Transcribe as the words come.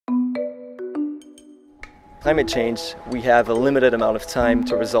Climate change, we have a limited amount of time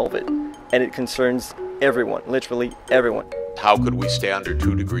to resolve it, and it concerns everyone, literally everyone. How could we stay under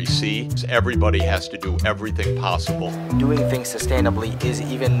 2 degrees C? Everybody has to do everything possible. Doing things sustainably is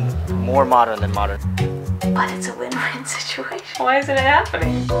even more modern than modern. But it's a win-win situation. Why isn't it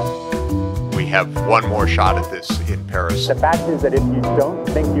happening? We have one more shot at this in Paris. The fact is that if you don't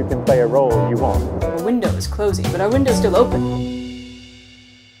think you can play a role, you won't. Our window is closing, but our window's still open.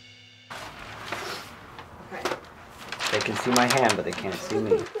 They can see my hand, but they can't see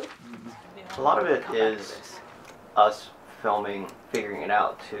me. A lot of it is us filming, figuring it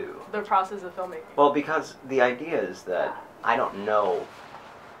out too. The process of filmmaking. Well, because the idea is that I don't know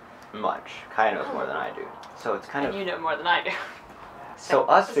much. Kai knows more than I do. So it's kind of... And you know more than I do. So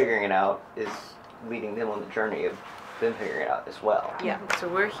us figuring it out is leading them on the journey of them figuring it out as well. Yeah, so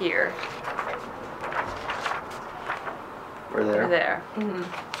we're here. We're there. We're there.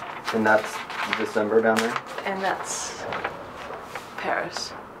 Mm-hmm. And that's December down there? And that's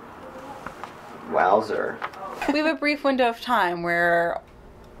Paris. Wowzer. We have a brief window of time where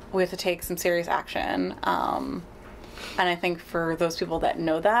we have to take some serious action. And I think for those people that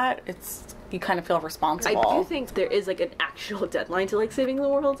know that, you kind of feel responsible. I do think there is like an actual deadline to like saving the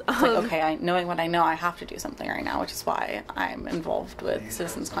world. It's like, okay, knowing what I know, I have to do something right now, which is why I'm involved with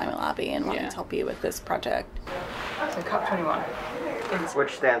Citizens Climate Lobby and wanting to help you with this project. So COP21.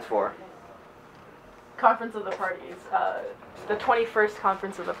 Which stands for? Conference of the Parties. The 21st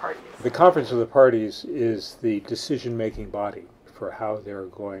Conference of the Parties. The Conference of the Parties is the decision-making body for how they're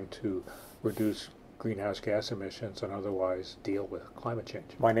going to reduce greenhouse gas emissions and otherwise deal with climate change.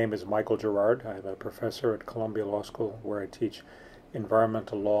 My name is Michael Gerard. I'm a professor at Columbia Law School where I teach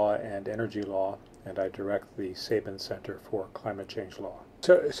environmental law and energy law, and I direct the Sabin Center for Climate Change Law.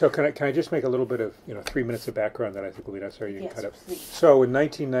 So can I just make a little bit of 3 minutes of background that I think will be necessary? You can cut up. So in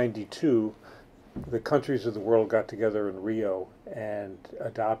 1992, the countries of the world got together in Rio and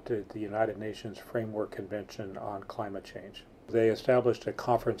adopted the United Nations Framework Convention on Climate Change. They established a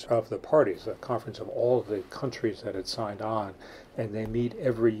conference of the parties, a conference of all of the countries that had signed on, and they meet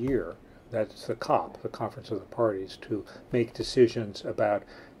every year. That's the COP, the Conference of the Parties, to make decisions about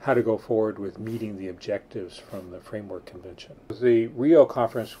how to go forward with meeting the objectives from the Framework Convention. The Rio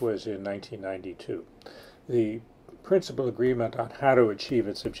Conference was in 1992. The principal agreement on how to achieve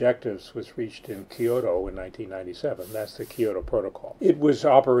its objectives was reached in Kyoto in 1997. That's the Kyoto Protocol. It was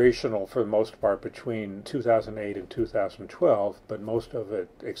operational for the most part between 2008 and 2012, but most of it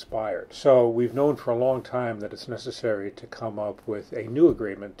expired. So we've known for a long time that it's necessary to come up with a new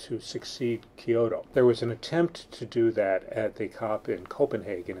agreement to succeed Kyoto. There was an attempt to do that at the COP in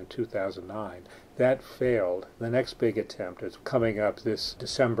Copenhagen in 2009. That failed. The next big attempt is coming up this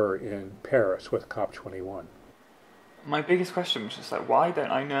December in Paris with COP21. My biggest question was just like, why don't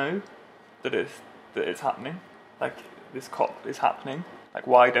I know that it's happening? Like, this COP is happening. Like,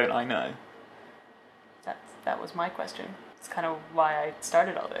 why don't I know? That was my question. It's kind of why I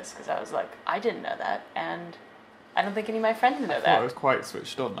started all this, because I was like, I didn't know that, and I don't think any of my friends know that. I was quite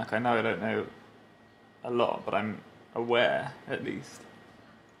switched on. Like, I know I don't know a lot, but I'm aware, at least.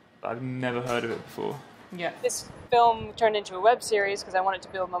 But I've never heard of it before. Yeah. This film turned into a web series because I wanted to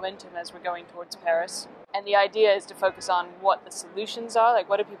build momentum as we're going towards Paris. And the idea is to focus on what the solutions are, like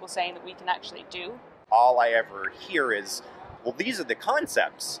what are people saying that we can actually do? All I ever hear is, well, these are the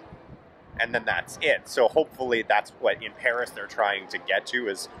concepts, and then that's it. So hopefully that's what in Paris they're trying to get to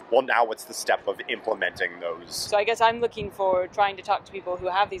is, well, now what's the step of implementing those? So I guess I'm looking for trying to talk to people who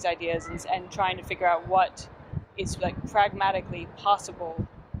have these ideas and trying to figure out what is like pragmatically possible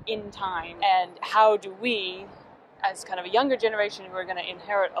in time, and how do we, as kind of a younger generation who are going to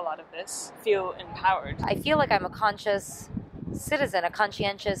inherit a lot of this, feel empowered. I feel like I'm a conscious citizen, a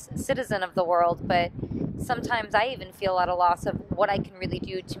conscientious citizen of the world, but sometimes I even feel at a loss of what I can really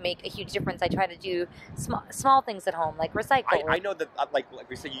do to make a huge difference. I try to do small things at home, like recycle. I know that, like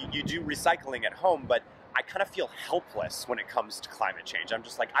we said, you do recycling at home, but I kind of feel helpless when it comes to climate change. I'm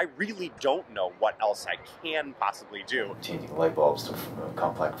just like, I really don't know what else I can possibly do. Changing light bulbs to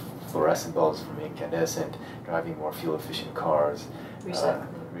complex fluorescent bulbs from incandescent, driving more fuel-efficient cars,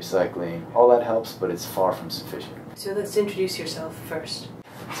 recycling. All that helps, but it's far from sufficient. So let's introduce yourself first.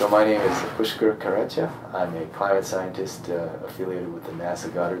 So my name is Pushkar Karacha. I'm a climate scientist affiliated with the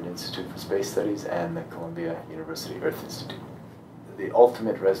NASA Goddard Institute for Space Studies and the Columbia University Earth Institute. The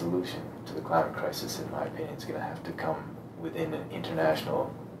ultimate resolution to the climate crisis, in my opinion, is going to have to come within an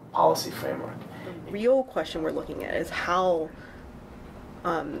international policy framework. The real question we're looking at is how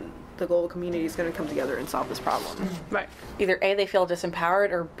the global community is going to come together and solve this problem. Right. Either A, they feel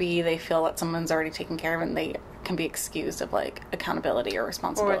disempowered, or B, they feel that someone's already taken care of it and they can be excused of like accountability or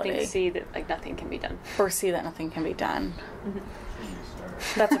responsibility. Or I think see that like nothing can be done. Or see that nothing can be done.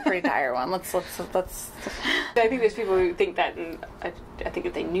 That's a pretty dire one. Let's. I think there's people who think that, and I think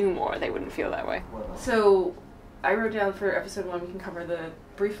if they knew more, they wouldn't feel that way. So, I wrote down for episode 1 we can cover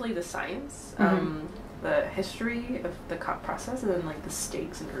briefly the science, the history of the COP process, and then like the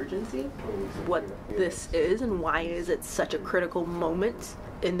stakes and urgency. What this is and why is it such a critical moment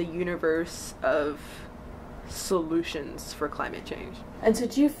in the universe of solutions for climate change. And so,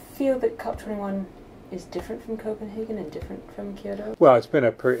 do you feel that COP21 is different from Copenhagen and different from Kyoto? Well, it's been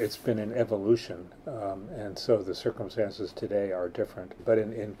an evolution, and so the circumstances today are different. But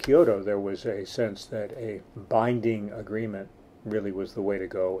in Kyoto, there was a sense that a binding agreement really was the way to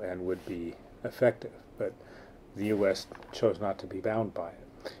go and would be effective. But the U.S. chose not to be bound by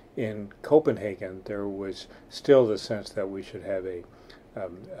it. In Copenhagen, there was still the sense that we should have a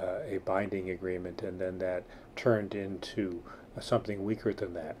binding agreement, and then that turned into something weaker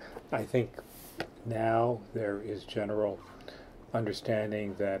than that. I think now there is general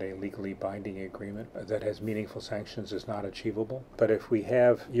understanding that a legally binding agreement that has meaningful sanctions is not achievable. But if we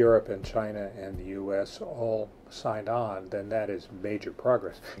have Europe and China and the U.S. all signed on, then that is major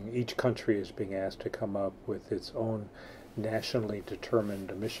progress. Each country is being asked to come up with its own nationally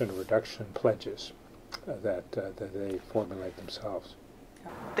determined emission reduction pledges that they formulate themselves.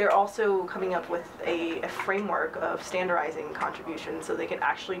 They're also coming up with a framework of standardizing contributions so they can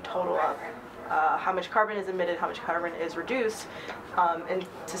actually total up how much carbon is emitted, how much carbon is reduced, and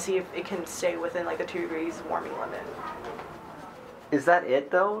to see if it can stay within like the 2 degrees warming limit. Is that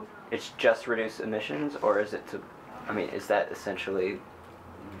it though? It's just reduce emissions, or is it is that essentially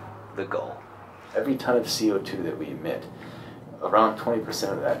the goal? Every ton of CO2 that we emit, around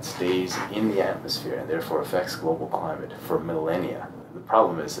 20% of that stays in the atmosphere and therefore affects global climate for millennia. The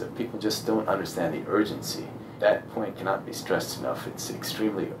problem is that people just don't understand the urgency. That point cannot be stressed enough. It's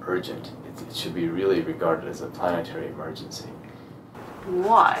extremely urgent. It should be really regarded as a planetary emergency.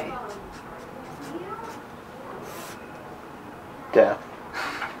 Why? Death.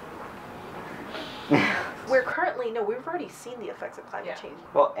 We've already seen the effects of climate change.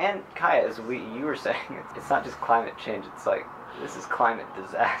 Well, and Kaya, as you were saying, it's not just climate change, it's like, this is climate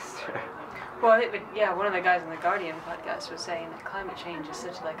disaster. Well, one of the guys on the Guardian podcast was saying that climate change is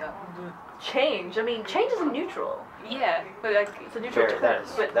such like a change. I mean, change is neutral. Yeah, but like it's a neutral term.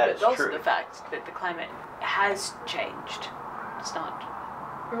 That is also true. the fact that the climate has changed. It's not.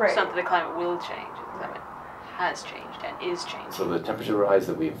 Right. It's not that the climate will change. The climate has changed and is changing. So the temperature rise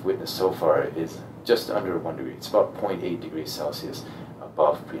that we've witnessed so far is just under 1 degree. It's about 0.8 degrees Celsius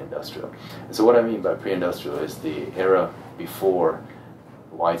above pre-industrial. And so what I mean by pre-industrial is the era before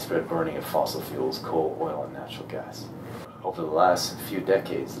widespread burning of fossil fuels, coal, oil, and natural gas. Over the last few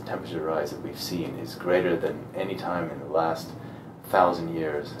decades, the temperature rise that we've seen is greater than any time in the last 1,000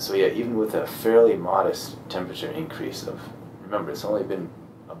 years. So yeah, even with a fairly modest temperature increase of, remember, it's only been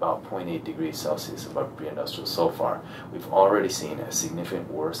about 0.8 degrees Celsius above pre-industrial so far, we've already seen a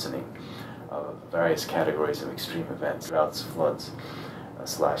significant worsening of various categories of extreme events, droughts, floods, /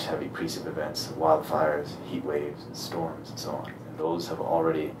 heavy precip events, wildfires, heat waves, and storms, and so on. And those have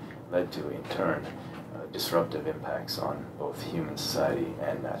already led to, in turn, disruptive impacts on both human society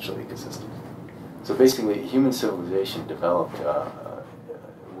and natural ecosystems. So basically, human civilization developed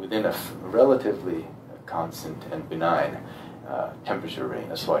within a relatively constant and benign temperature range.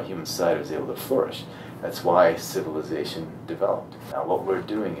 That's why human society was able to flourish. That's why civilization developed. Now what we're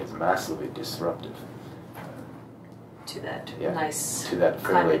doing is massively disruptive. To that to that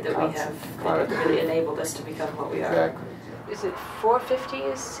fairly climate that we have, that really enabled us to become what we are. Exactly. Is it 450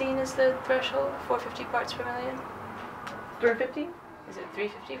 is seen as the threshold? 450 parts per million? 350? Is it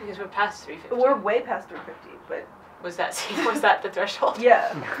 350? Because we're past 350. We're way past 350, but was that the threshold?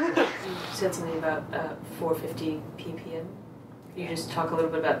 Yeah. You said something about 450 ppm. Can you just talk a little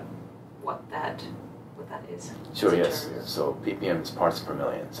bit about what that is? Sure, yes. So ppm is parts per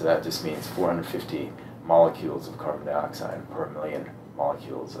million. So that just means 450 molecules of carbon dioxide per million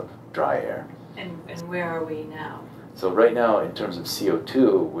molecules of dry air. And where are we now? So right now, in terms of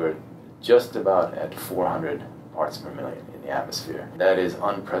CO2, we're just about at 400 parts per million in the atmosphere. That is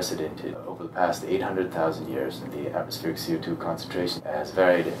unprecedented. Over the past 800,000 years, the atmospheric CO2 concentration has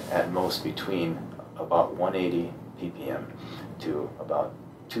varied at most between about 180 ppm to about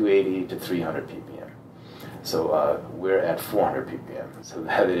 280 to 300 ppm. So we're at 400 ppm. So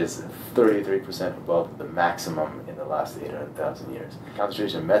that is 33% above the maximum in the last 800,000 years.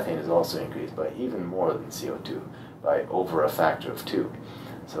 Concentration of methane has also increased by even more than CO2, by over a factor of 2.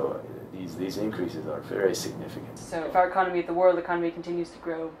 So these increases are very significant. So if our economy, if the world economy continues to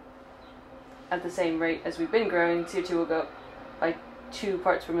grow at the same rate as we've been growing, CO2 will go up by 2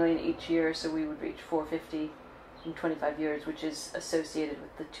 parts per million each year, so we would reach 450 in 25 years, which is associated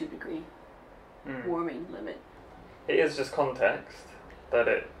with the 2-degree warming limit. It is just context that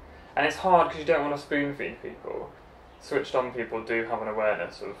and it's hard because you don't want to spoon feed people. Switched on people do have an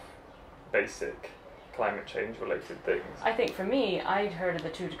awareness of basic climate change related things. I think for me, I'd heard of the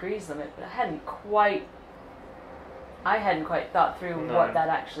 2 degrees limit, but I hadn't quite thought through what that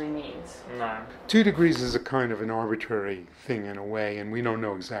actually means. No. 2 degrees is a kind of an arbitrary thing in a way, and we don't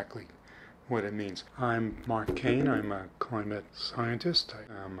know exactly what it means. I'm Mark Kane. I'm a climate scientist.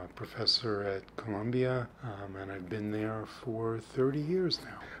 I'm a professor at Columbia, and I've been there for 30 years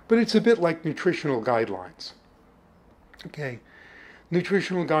now. But it's a bit like nutritional guidelines. Okay,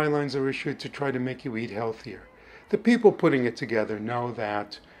 nutritional guidelines are issued to try to make you eat healthier. The people putting it together know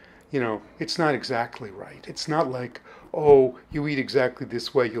that, it's not exactly right. It's not like, oh, you eat exactly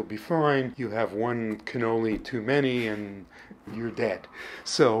this way, you'll be fine. You have 1 cannoli too many and you're dead.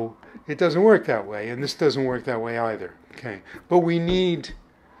 So it doesn't work that way, and this doesn't work that way either. Okay, but we need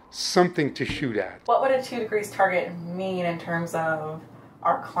something to shoot at. What would a 2 degrees target mean in terms of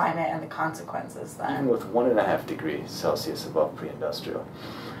our climate and the consequences then? Even with 1.5 degrees Celsius above pre-industrial,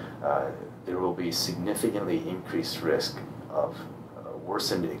 there will be significantly increased risk of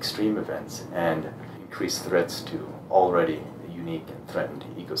worsened extreme events and increased threats to already unique and threatened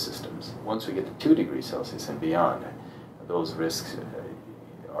ecosystems. Once we get to 2 degrees Celsius and beyond, those risks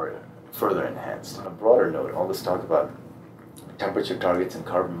are further enhanced. On a broader note, all this talk about temperature targets and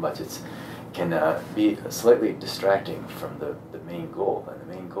carbon budgets can be slightly distracting from the main goal. And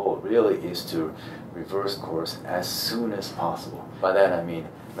the main goal really is to reverse course as soon as possible. By that I mean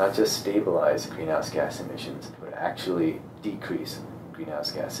not just stabilize greenhouse gas emissions, but actually decrease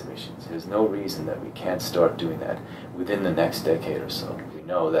greenhouse gas emissions. There's no reason that we can't start doing that within the next decade or so. We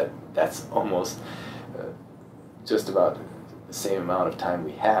know that that's almost just about the same amount of time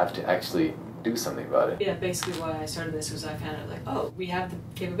we have to actually do something about it. Yeah, basically why I started this was I found out like, oh, we have the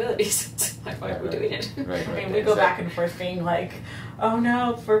capabilities. Like, why are we doing it? Right, I mean, we go back and forth being like, oh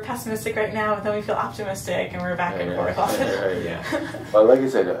no, we're pessimistic right now, and then we feel optimistic, and we're back and forth often. Yeah. Well, like I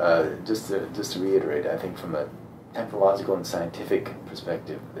said, just to reiterate, I think from a technological and scientific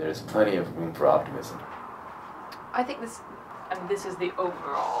perspective, there's plenty of room for optimism. I think this is the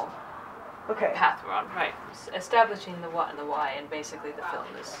overall path we're on, right? Establishing the what and the why, and basically the film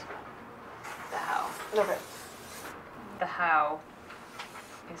is the how. Okay. The how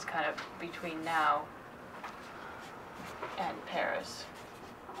is kind of between now and Paris.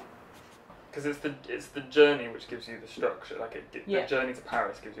 Because it's the journey which gives you the structure. The journey to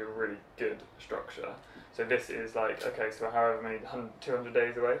Paris gives you a really good structure. So this is like, okay, so however many 200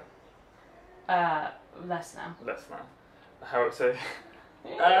 days away. Less now. Less now. How so?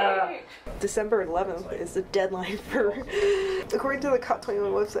 December 11th is the deadline for, according to the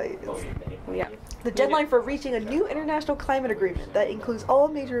COP21 website, the deadline for reaching a new international climate agreement that includes all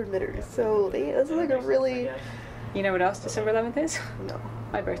major emitters. So this is like a really... You know what else December 11th is? No.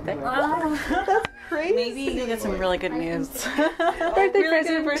 My birthday. That's crazy. Maybe you'll get some really good news.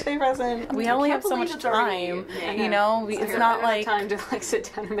 Birthday present. We only have so much time, it's not like time to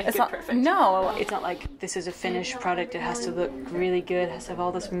sit down and make it perfect. No, it's not like this is a finished product. It has to look really good. It has to have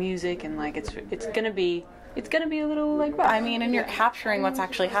all this music, and it's gonna be a little like rough. I mean, and you're capturing what's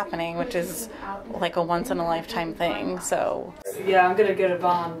actually happening, which is like a once in a lifetime thing. So yeah, I'm gonna get a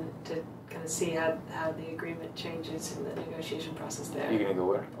bond to kind of see how the agreement changes in the negotiation process there. You're gonna go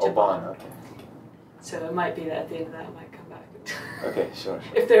where? Oh, Bonn. Okay. So it might be that at the end of that I might come back. Okay, sure.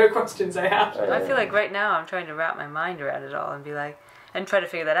 If there are questions I have. I feel like right now I'm trying to wrap my mind around it all and be like, and try to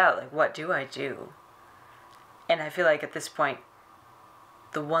figure that out. Like, what do I do? And I feel like at this point,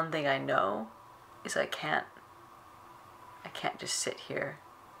 the one thing I know is I can't just sit here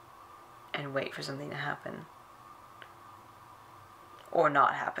and wait for something to happen. Or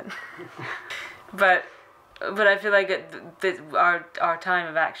not happen. But I feel like our time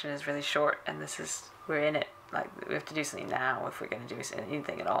of action is really short, and we're in it. Like, we have to do something now if we're going to do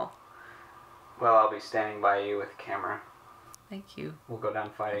anything at all. Well, I'll be standing by you with a camera. Thank you. We'll go down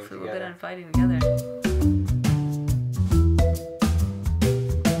fighting together. We'll go down fighting together.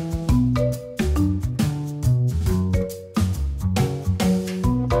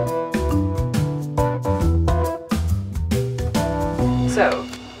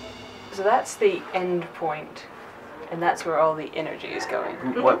 So that's the end point, and that's where all the energy is going.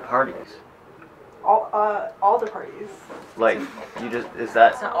 What parties? All the parties. Like, is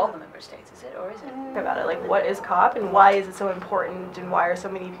that... It's not all the member states, is it? Or is it? About it, like, what is COP and why is it so important and why are so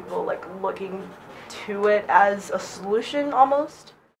many people, like, looking to it as a solution almost?